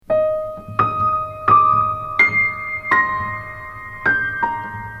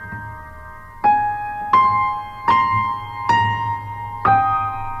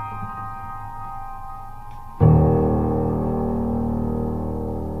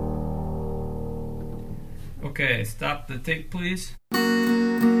Okay, stop the tape, please.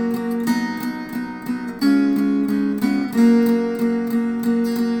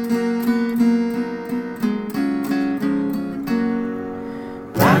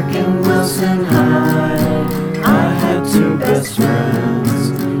 Back in Wilson High, I had two best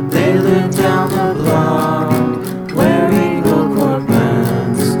friends. They lived down the block, wearing gold cord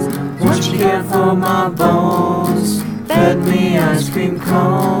bands. One she cared for my bones, fed me ice cream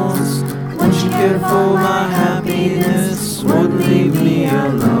cones. One she cared for my happiness, wouldn't leave me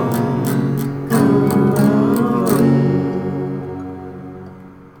alone.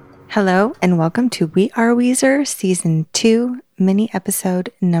 Hello and welcome to We Are Weezer Season 2, mini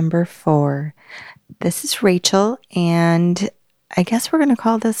episode number 4. This is Rachel, and I guess we're going to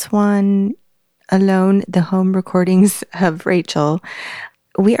call this one Alone, the Home Recordings of Rachel.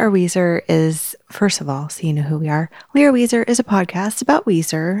 We Are Weezer is, first of all, so you know who we are, We Are Weezer is a podcast about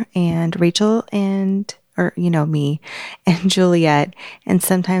Weezer and Rachel and, me and Juliet. And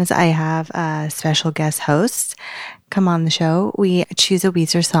sometimes I have special guest hosts come on the show. We choose a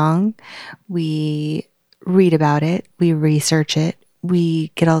Weezer song. We read about it. We research it. We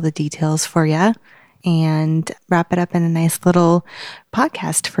get all the details for you and wrap it up in a nice little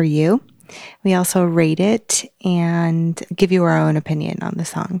podcast for you. We also rate it and give you our own opinion on the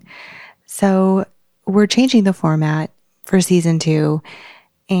song. So we're changing the format for season 2,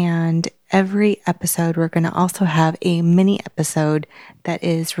 and every episode we're going to also have a mini episode that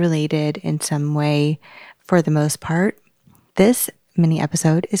is related in some way for the most part. This mini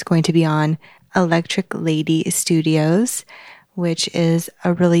episode is going to be on Electric Lady Studios, which is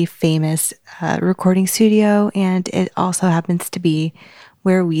a really famous recording studio, and it also happens to be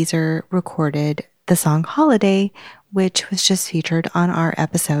where Weezer recorded the song Holiday, which was just featured on our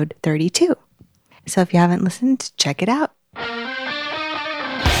episode 32. So if you haven't listened, check it out.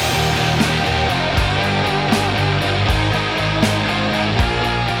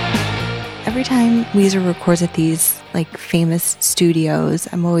 Every time Weezer records at these famous studios,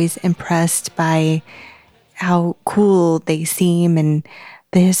 I'm always impressed by how cool they seem and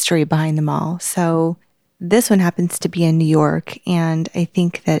the history behind them all. So this one happens to be in New York, and I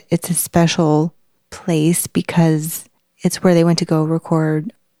think that it's a special place because it's where they went to go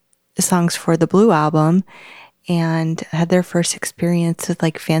record the songs for the Blue album and had their first experience with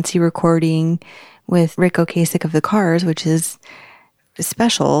fancy recording with Ric Ocasek of the Cars, which is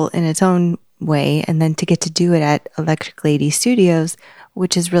special in its own way, and then to get to do it at Electric Lady Studios,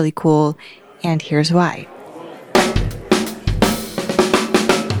 which is really cool, and here's why.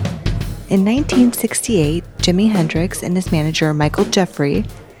 In 1968, Jimi Hendrix and his manager Michael Jeffrey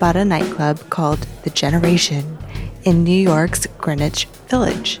bought a nightclub called The Generation in New York's Greenwich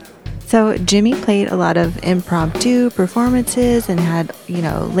Village. So Jimmy played a lot of impromptu performances and had,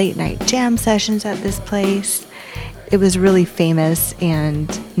 late night jam sessions at this place. It was really famous and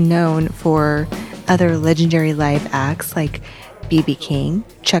known for other legendary live acts like B.B. King,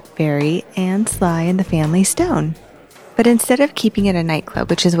 Chuck Berry, and Sly and the Family Stone. But instead of keeping it a nightclub,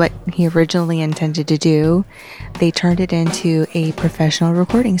 which is what he originally intended to do, they turned it into a professional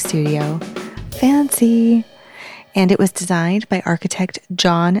recording studio. Fancy! And it was designed by architect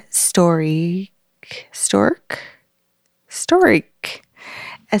John Storyk,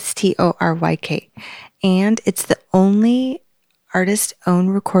 S-T-O-R-Y-K. And it's the only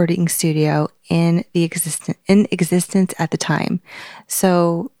artist-owned recording studio in existence at the time.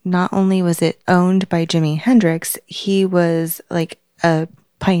 So not only was it owned by Jimi Hendrix, he was a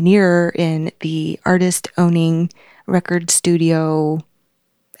pioneer in the artist owning record studio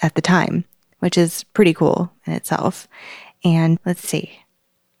at the time, which is pretty cool in itself. And let's see.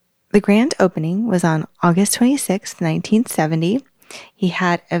 The grand opening was on August 26, 1970. He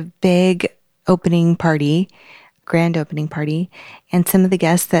had a big grand opening party, and some of the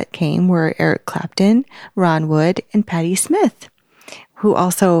guests that came were Eric Clapton, Ron Wood, and Patti Smith, who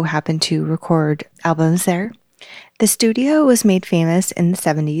also happened to record albums there. The studio was made famous in the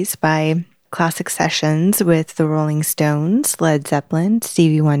 70s by classic sessions with the Rolling Stones, Led Zeppelin,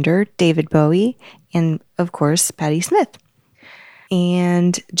 Stevie Wonder, David Bowie, and of course, Patti Smith.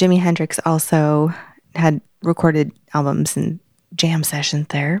 And Jimi Hendrix also had recorded albums and jam sessions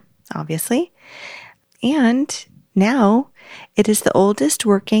there, obviously. And now it is the oldest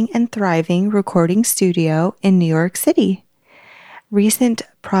working and thriving recording studio in New York City. Recent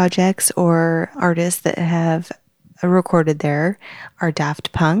projects or artists that have recorded there are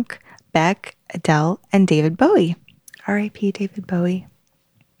Daft Punk, Beck, Adele, and David Bowie. R.I.P. David Bowie.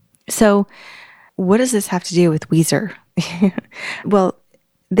 So what does this have to do with Weezer? Well,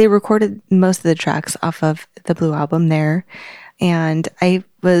 they recorded most of the tracks off of the Blue album there. And I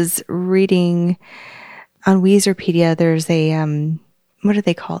was reading on Weezerpedia, there's a, what are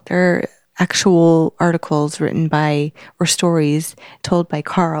they called? They're actual articles written by, or stories told by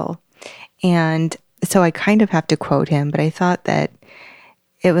Carl. And so I kind of have to quote him, but I thought that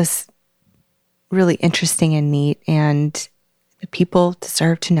it was really interesting and neat, and the people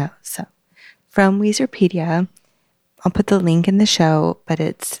deserve to know. So from Weezerpedia, I'll put the link in the show, but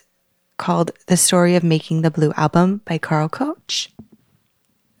it's called The Story of Making the Blue Album by Carl Coach.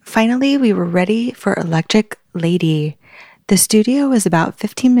 Finally, we were ready for Electric Lady. The studio was about a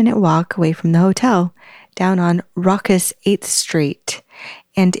 15-minute walk away from the hotel, down on raucous 8th Street.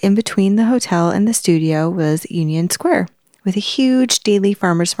 And in between the hotel and the studio was Union Square, with a huge daily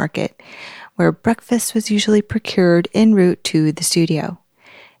farmers market, where breakfast was usually procured en route to the studio.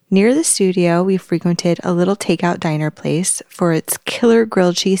 Near the studio, we frequented a little takeout diner place for its killer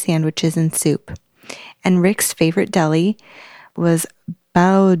grilled cheese sandwiches and soup. And Rick's favorite deli was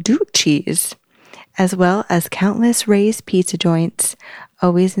Bauducci's, as well as countless Ray's pizza joints,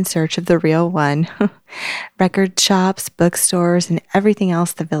 always in search of the real one, record shops, bookstores, and everything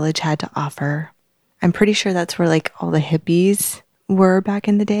else the village had to offer. I'm pretty sure that's where like all the hippies were back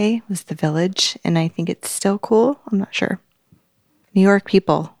in the day, was the village, and I think it's still cool. I'm not sure. New York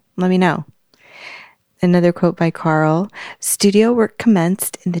people, let me know. Another quote by Carl: studio work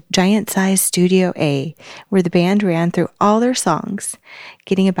commenced in the giant-sized Studio A, where the band ran through all their songs,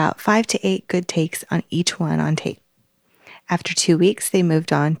 getting about 5 to 8 good takes on each one on tape. After 2 weeks, they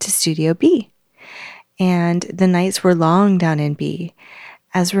moved on to Studio B, and the nights were long down in B,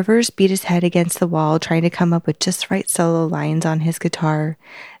 as Rivers beat his head against the wall trying to come up with just right solo lines on his guitar.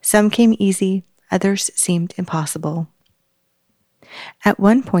 Some came easy, others seemed impossible. At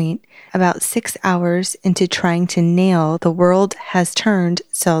one point, about 6 hours into trying to nail The World Has Turned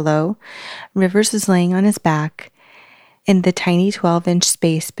solo, Rivers was laying on his back in the tiny 12-inch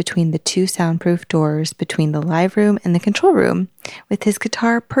space between the 2 soundproof doors between the live room and the control room, with his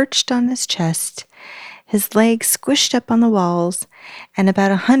guitar perched on his chest, his legs squished up on the walls, and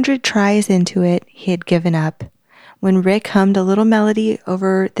about 100 tries into it, he had given up, when Rick hummed a little melody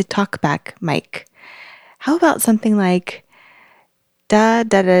over the talkback mic. How about something like da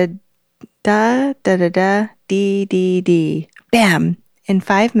da da da da da da dee dee dee. Bam! In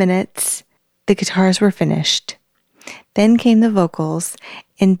 5 minutes, the guitars were finished. Then came the vocals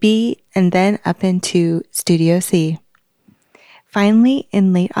in B and then up into Studio C. Finally,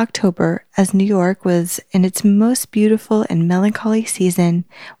 in late October, as New York was in its most beautiful and melancholy season,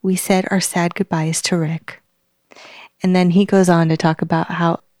 we said our sad goodbyes to Rick. And then he goes on to talk about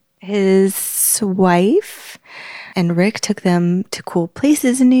how his wife and Rick took them to cool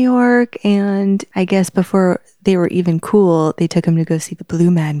places in New York, and I guess before they were even cool, they took him to go see the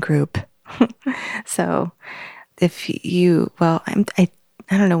Blue Man Group. So if you, well, I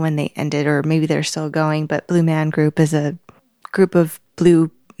don't know when they ended, or maybe they're still going, but Blue Man Group is a group of blue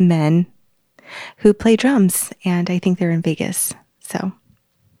men who play drums, and I think they're in Vegas. So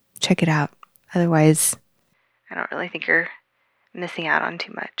check it out. Otherwise, I don't really think you're missing out on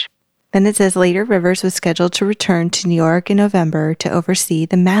too much. Then it says later Rivers was scheduled to return to New York in November to oversee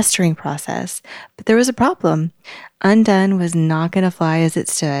the mastering process, but there was a problem. Undone was not going to fly as it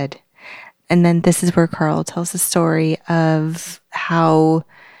stood. And then this is where Carl tells the story of how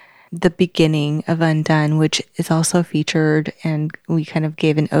the beginning of Undone, which is also featured and we kind of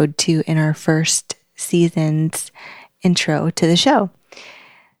gave an ode to in our first season's intro to the show.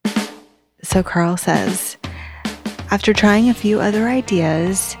 So Carl says, after trying a few other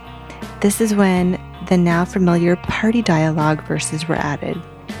ideas, this is when the now familiar party dialogue verses were added.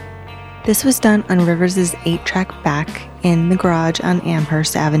 This was done on Rivers' 8-track back in the garage on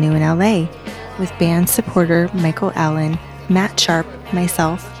Amherst Avenue in LA, with band supporter Michael Allen, Matt Sharp,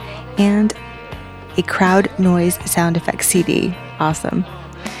 myself, and a crowd noise sound effects CD. Awesome.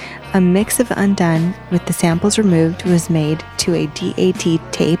 A mix of Undone with the samples removed was made to a DAT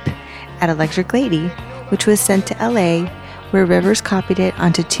tape at Electric Lady, which was sent to LA, where Rivers copied it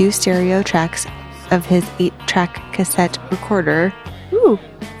onto 2 stereo tracks of his 8-track cassette recorder. Ooh.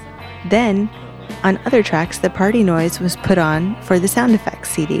 Then, on other tracks, the party noise was put on for the sound effects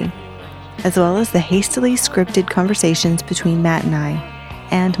CD, as well as the hastily scripted conversations between Matt and I,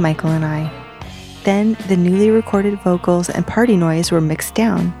 and Michael and I. Then, the newly recorded vocals and party noise were mixed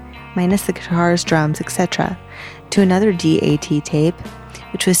down, minus the guitars, drums, etc., to another DAT tape,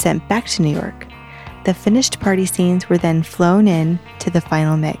 which was sent back to New York. The finished party scenes were then flown in to the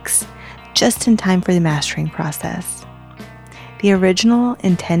final mix, just in time for the mastering process. The original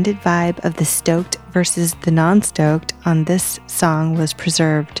intended vibe of the stoked versus the non-stoked on this song was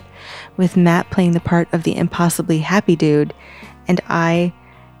preserved, with Matt playing the part of the impossibly happy dude, and I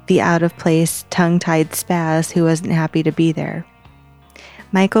the out-of-place, tongue-tied spaz who wasn't happy to be there.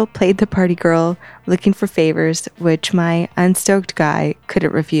 Michael played the party girl, looking for favors, which my unstoked guy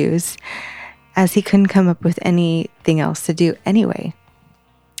couldn't refuse, as he couldn't come up with anything else to do anyway.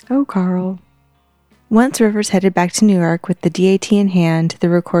 Oh, Carl. Once Rivers headed back to New York with the DAT in hand, the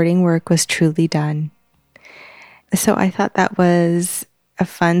recording work was truly done. So I thought that was a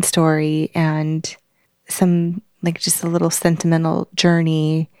fun story and some, just a little sentimental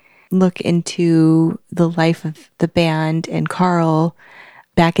journey look into the life of the band and Carl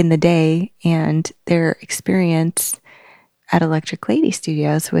back in the day and their experience at Electric Lady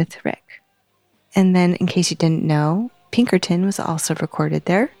Studios with Rick. And then, in case you didn't know, Pinkerton was also recorded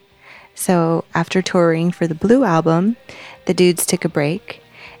there. So after touring for the Blue album, the dudes took a break.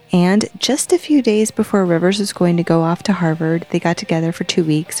 And just a few days before Rivers was going to go off to Harvard, they got together for 2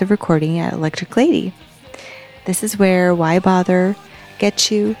 weeks of recording at Electric Lady. This is where Why Bother,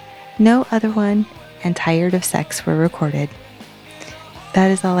 Get You, No Other One, and Tired of Sex were recorded. That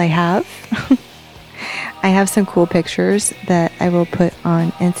is all I have. I have some cool pictures that I will put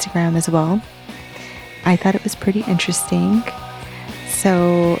on Instagram as well. I thought it was pretty interesting.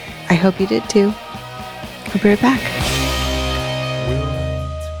 So I hope you did too. I'll be right back. We'll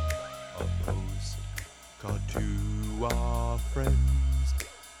write a postcard to our friends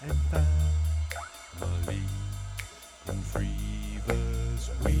and family in free verse.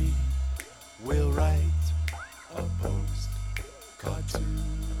 We will write a postcard to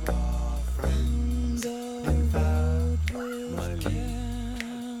our friends and family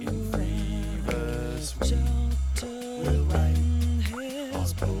in free verse. We will write a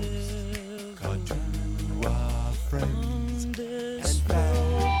postcard to our friends and family.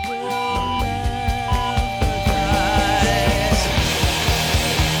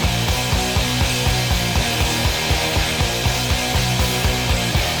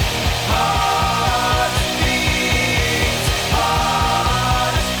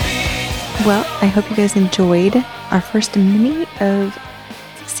 Well, I hope you guys enjoyed our first mini of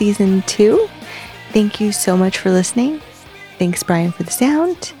season 2. Thank you so much for listening. Thanks, Brian, for the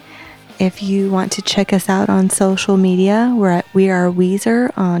sound. If you want to check us out on social media, we're at We Are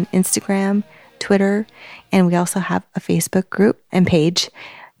Weezer on Instagram, Twitter, and we also have a Facebook group and page.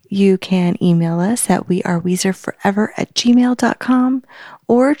 You can email us at weareweezerforever@gmail.com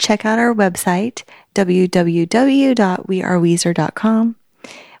or check out our website, www.weareweezer.com,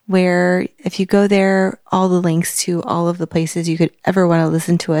 where if you go there, all the links to all of the places you could ever want to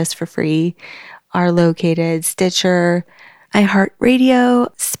listen to us for free are located: Stitcher,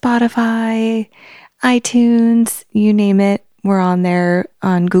 iHeartRadio, Spotify, iTunes, you name it. We're on there,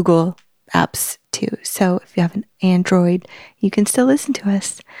 on Google apps too. So if you have an Android, you can still listen to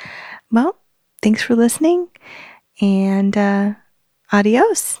us. Well, thanks for listening, and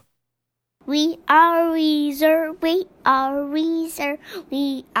adios. We are Weezer, we are Weezer,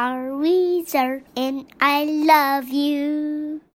 we are Weezer, and I love you.